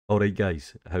Alright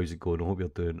guys, how's it going? I hope you're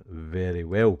doing very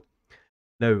well.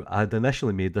 Now, I had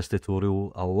initially made this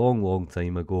tutorial a long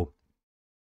time ago,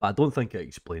 but I don't think it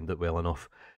explained it well enough.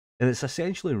 And it's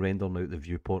essentially rendering out the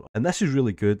viewport. And this is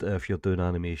really good if you're doing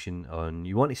animation and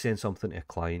you want to send something to a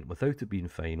client without it being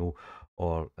final,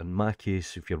 or in my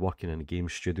case, if you're working in a game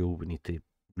studio, we need to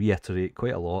reiterate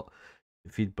quite a lot,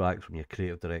 feedback from your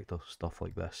creative director, stuff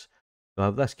like this. So I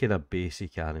have this kind of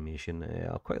basic animation.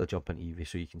 I'll quickly jump into Eevee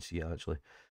so you can see it actually.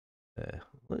 Uh,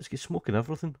 let's get smoking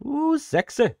everything. Ooh,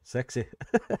 sexy, sexy.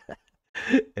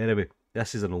 Anyway,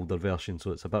 this is an older version,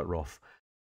 so it's a bit rough.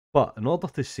 But in order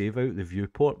to save out the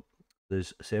viewport,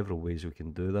 there's several ways we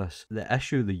can do this. The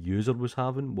issue the user was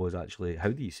having was actually, how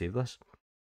do you save this?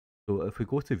 So if we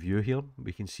go to view here,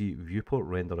 we can see viewport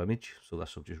render image. So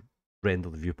this will just render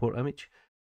the viewport image.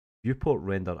 Viewport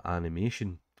render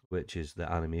animation, which is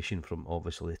the animation from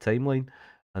obviously the timeline.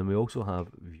 And we also have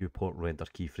viewport render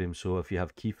keyframes. So if you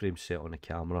have keyframes set on a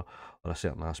camera or a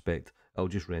certain aspect, it'll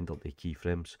just render the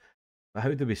keyframes. But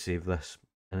how do we save this?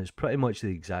 And it's pretty much the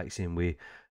exact same way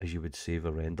as you would save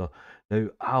a render. Now,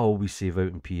 I always save out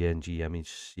in PNG image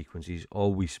sequences.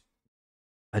 Always,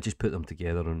 I just put them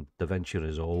together in DaVinci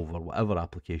Resolve or whatever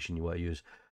application you want to use.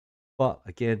 But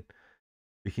again,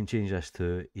 we can change this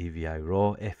to AVI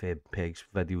RAW. FMPEG's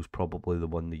video is probably the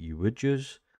one that you would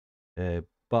use.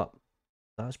 But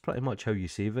that's pretty much how you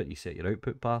save it. You set your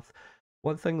output path.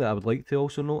 One thing that I would like to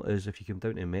also note is if you come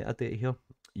down to metadata here,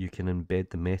 you can embed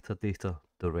the metadata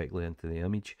directly into the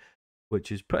image,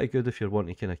 which is pretty good if you're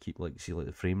wanting to kind of keep like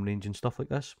the frame range and stuff like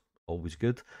this. Always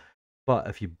good. But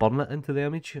if you burn it into the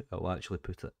image, it will actually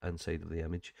put it inside of the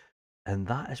image. And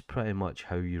that is pretty much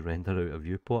how you render out a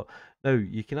viewport. Now,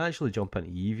 you can actually jump into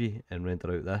Eevee and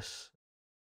render out this.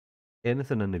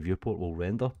 Anything in the viewport will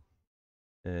render.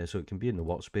 So it can be in the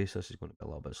workspace. This is going to be a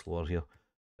little bit slower here.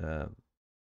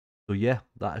 So yeah,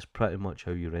 that is pretty much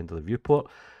how you render the viewport.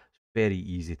 It's very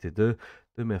easy to do.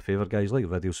 Do me a favour guys, like the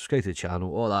video, subscribe to the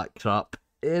channel, all that crap.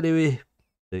 Anyway,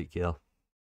 take care.